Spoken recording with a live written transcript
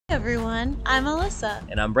Everyone, I'm Alyssa.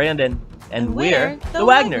 And I'm Brandon. And we're the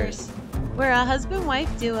Wagners. We're a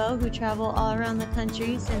husband-wife duo who travel all around the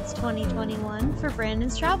country since 2021 for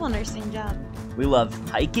Brandon's travel nursing job. We love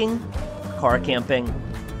hiking, car camping,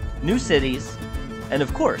 new cities, and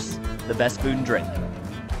of course, the best food and drink.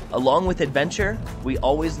 Along with adventure, we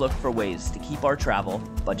always look for ways to keep our travel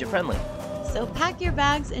budget-friendly. So pack your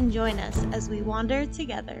bags and join us as we wander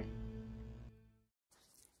together.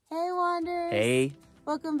 Hey Wanderers! Hey!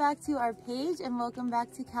 Welcome back to our page and welcome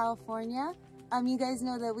back to California. You guys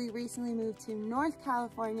know that we recently moved to North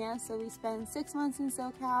California, so we spent 6 months in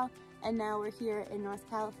SoCal and now we're here in North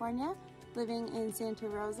California, living in Santa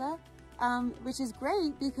Rosa, which is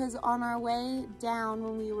great because on our way down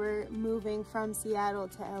when we were moving from Seattle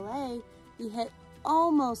to LA, we hit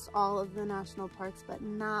almost all of the national parks, but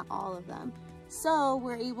not all of them. So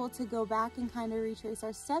we're able to go back and kind of retrace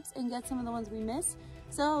our steps and get some of the ones we missed.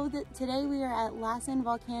 So today we are at Lassen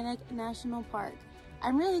Volcanic National Park.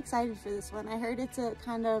 I'm really excited for this one. I heard it's a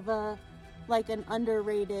kind of like an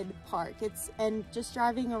underrated park. And just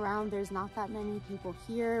driving around, there's not that many people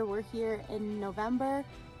here. We're here in November,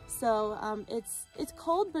 so it's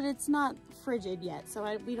cold, but it's not frigid yet.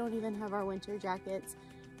 So we don't even have our winter jackets.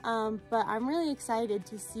 But I'm really excited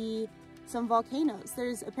to see some volcanoes.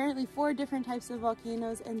 There's apparently 4 different types of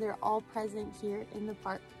volcanoes and they're all present here in the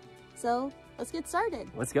park. So let's get started.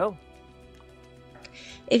 Let's go.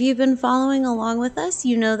 If you've been following along with us,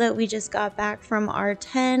 you know that we just got back from our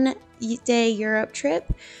 10-day Europe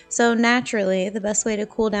trip. So naturally, the best way to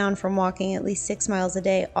cool down from walking at least 6 miles a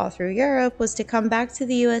day all through Europe was to come back to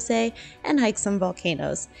the USA and hike some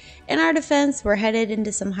volcanoes. In our defense, we're headed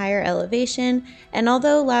into some higher elevation, and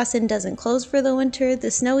although Lassen doesn't close for the winter, the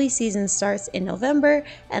snowy season starts in November,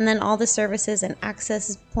 and then all the services and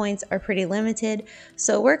access points are pretty limited.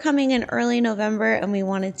 So we're coming in early November, and we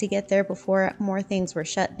wanted to get there before more things were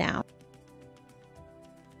shut down.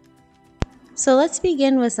 So let's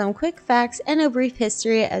begin with some quick facts and a brief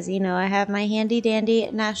history. As you know, I have my handy dandy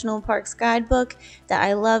National Parks guidebook that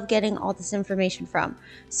I love getting all this information from.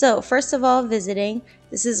 So first of all, visiting.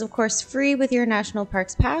 This is of course free with your National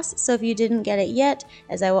Parks Pass, so if you didn't get it yet,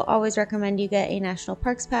 as I will always recommend you get a National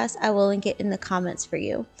Parks Pass, I will link it in the comments for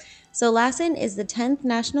you. So Lassen is the 10th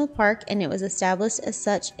national park and it was established as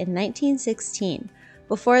such in 1916.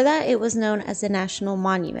 Before that, it was known as a National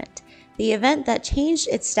Monument. The event that changed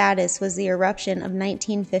its status was the eruption of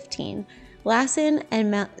 1915. Lassen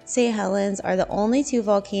and Mount St. Helens are the only 2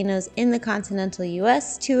 volcanoes in the continental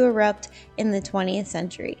US to erupt in the 20th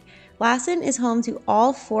century. Lassen is home to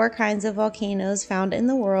all 4 kinds of volcanoes found in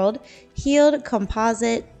the world: healed,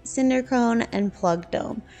 composite, cinder cone, and plug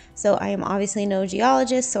dome. So I am obviously no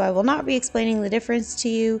geologist, so I will not be explaining the difference to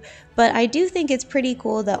you, but I do think it's pretty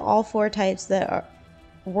cool that all 4 types that are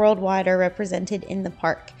worldwide are represented in the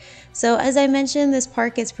park. So as I mentioned, this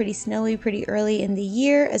park is pretty snowy pretty early in the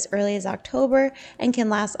year, as early as October, and can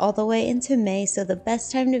last all the way into May, so the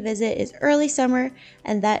best time to visit is early summer,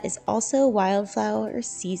 and that is also wildflower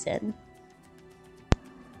season.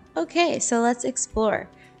 Okay, so let's explore.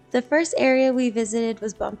 The first area we visited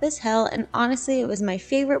was Bumpass Hell, and honestly it was my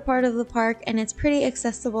favorite part of the park, and it's pretty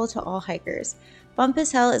accessible to all hikers.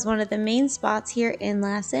 Bumpass Hell is one of the main spots here in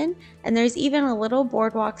Lassen, and there's even a little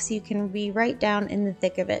boardwalk so you can be right down in the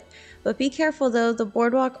thick of it. But be careful though, the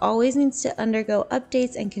boardwalk always needs to undergo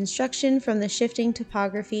updates and construction from the shifting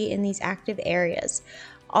topography in these active areas.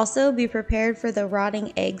 Also, be prepared for the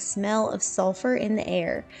rotting egg smell of sulfur in the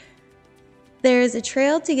air. There is a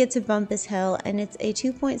trail to get to Bumpass Hell, and it's a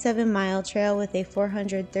 2.7 mile trail with a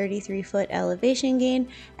 433-foot elevation gain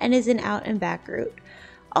and is an out and back route.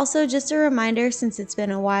 Also, just a reminder, since it's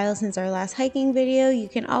been a while since our last hiking video, you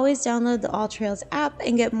can always download the Alltrails app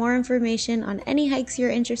and get more information on any hikes you're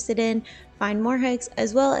interested in, find more hikes,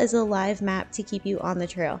 as well as a live map to keep you on the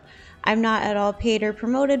trail. I'm not at all paid or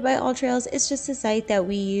promoted by Alltrails, it's just a site that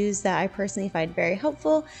we use that I personally find very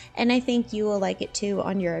helpful, and I think you will like it too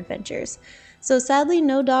on your adventures. So sadly,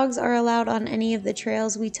 no dogs are allowed on any of the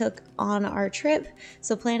trails we took on our trip,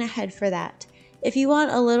 so plan ahead for that. If you want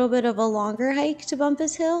a little bit of a longer hike to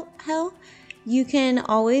Bumpass Hell, you can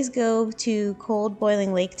always go to Cold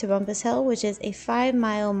Boiling Lake to Bumpass Hell, which is a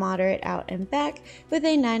 5-mile moderate out and back with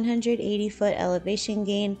a 980-foot elevation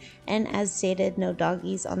gain, and as stated, no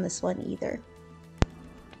doggies on this one either.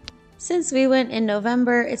 Since we went in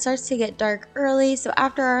November, it starts to get dark early, so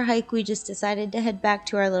after our hike we just decided to head back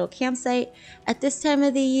to our little campsite. At this time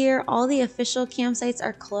of the year, all the official campsites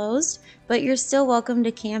are closed, but you're still welcome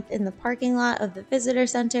to camp in the parking lot of the visitor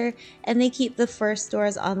center, and they keep the first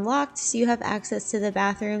doors unlocked so you have access to the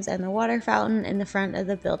bathrooms and the water fountain in the front of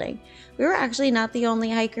the building. We were actually not the only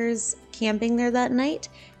hikers camping there that night,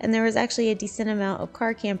 and there was actually a decent amount of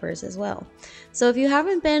car campers as well. So if you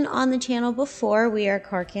haven't been on the channel before, we are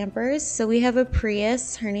car campers. So we have a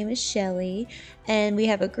Prius, her name is Shelly, and we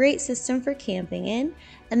have a great system for camping in.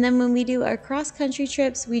 And then when we do our cross-country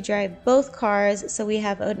trips, we drive both cars, so we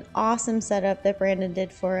have an awesome setup that Brandon did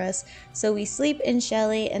for us. So we sleep in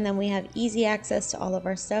Shelly, and then we have easy access to all of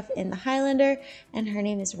our stuff in the Highlander, and her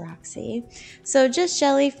name is Roxy. So just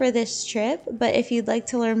Shelly for this trip, but if you'd like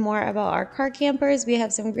to learn more about our car campers, we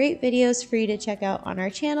have some great videos for you to check out on our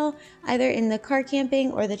channel, either in the car camping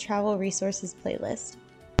or the travel resources playlist.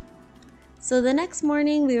 So the next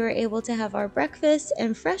morning we were able to have our breakfast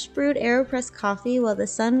and fresh brewed AeroPress coffee while the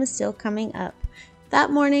sun was still coming up. That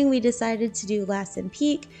morning we decided to do Lassen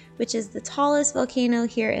Peak, which is the tallest volcano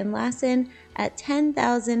here in Lassen at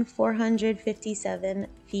 10,457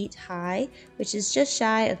 feet high, which is just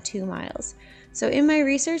shy of 2 miles. So in my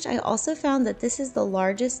research I also found that this is the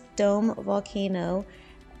largest dome volcano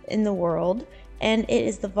in the world, and it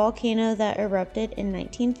is the volcano that erupted in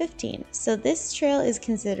 1915. So this trail is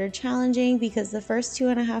considered challenging because the first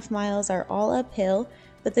 2.5 miles are all uphill,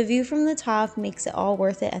 but the view from the top makes it all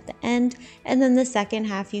worth it at the end, and then the second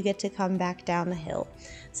half you get to come back down the hill.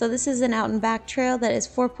 So this is an out and back trail that is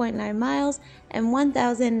 4.9 miles and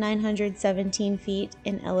 1,917 feet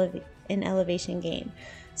in elevation gain.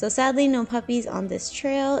 So sadly no puppies on this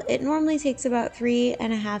trail. It normally takes about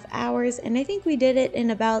 3.5 hours, and I think we did it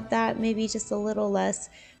in about that, maybe just a little less.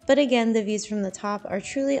 But again, the views from the top are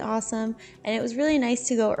truly awesome, and it was really nice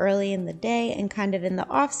to go early in the day and kind of in the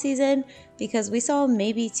off season because we saw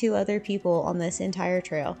maybe 2 other people on this entire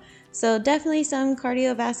trail. So definitely some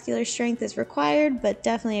cardiovascular strength is required, but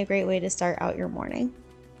definitely a great way to start out your morning.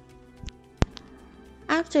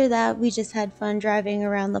 After that, we just had fun driving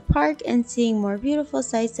around the park and seeing more beautiful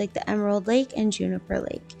sights like the Emerald Lake and Juniper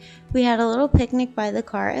Lake. We had a little picnic by the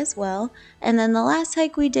car as well, and then the last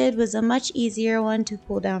hike we did was a much easier one to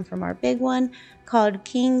cool down from our big one called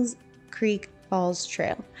Kings Creek Falls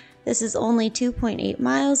Trail. This is only 2.8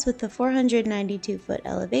 miles with a 492-foot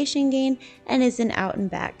elevation gain and is an out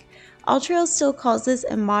and back. Alltrails still calls this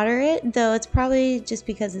a moderate, though it's probably just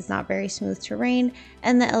because it's not very smooth terrain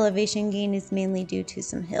and the elevation gain is mainly due to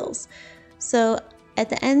some hills. So at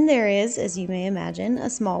the end there is, as you may imagine, a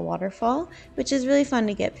small waterfall, which is really fun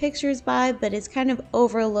to get pictures by, but it's kind of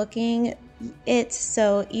overlooking it,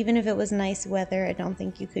 so even if it was nice weather, I don't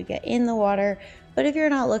think you could get in the water. But if you're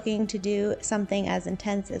not looking to do something as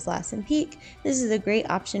intense as Lassen Peak, this is a great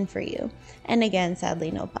option for you. And again, sadly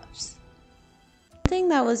no pups. Something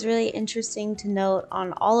that was really interesting to note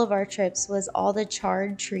on all of our trips was all the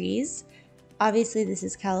charred trees. Obviously this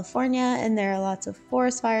is California and there are lots of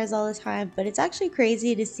forest fires all the time, but it's actually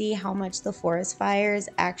crazy to see how much the forest fires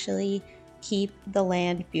actually keep the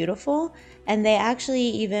land beautiful. And they actually,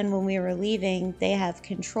 even when we were leaving, they have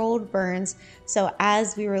controlled burns. So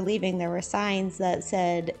as we were leaving, there were signs that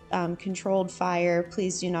said controlled fire,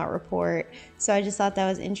 please do not report. So I just thought that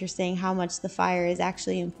was interesting how much the fire is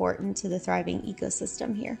actually important to the thriving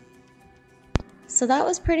ecosystem here. So that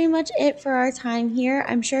was pretty much it for our time here.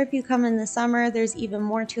 I'm sure if you come in the summer, there's even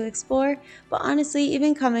more to explore, but honestly,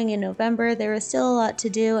 even coming in November, there was still a lot to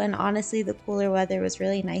do, and honestly, the cooler weather was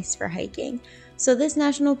really nice for hiking. So this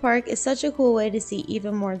national park is such a cool way to see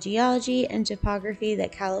even more geology and topography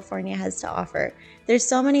that California has to offer. There's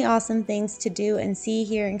so many awesome things to do and see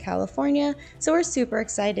here in California, so we're super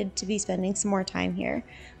excited to be spending some more time here.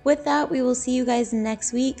 With that, we will see you guys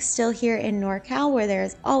next week, still here in NorCal, where there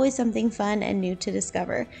is always something fun and new to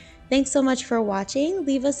discover. Thanks so much for watching.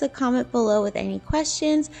 Leave us a comment below with any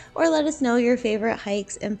questions, or let us know your favorite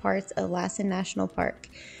hikes and parts of Lassen National Park.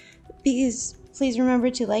 Please remember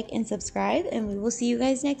to like and subscribe, and we will see you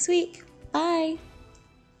guys next week. Bye!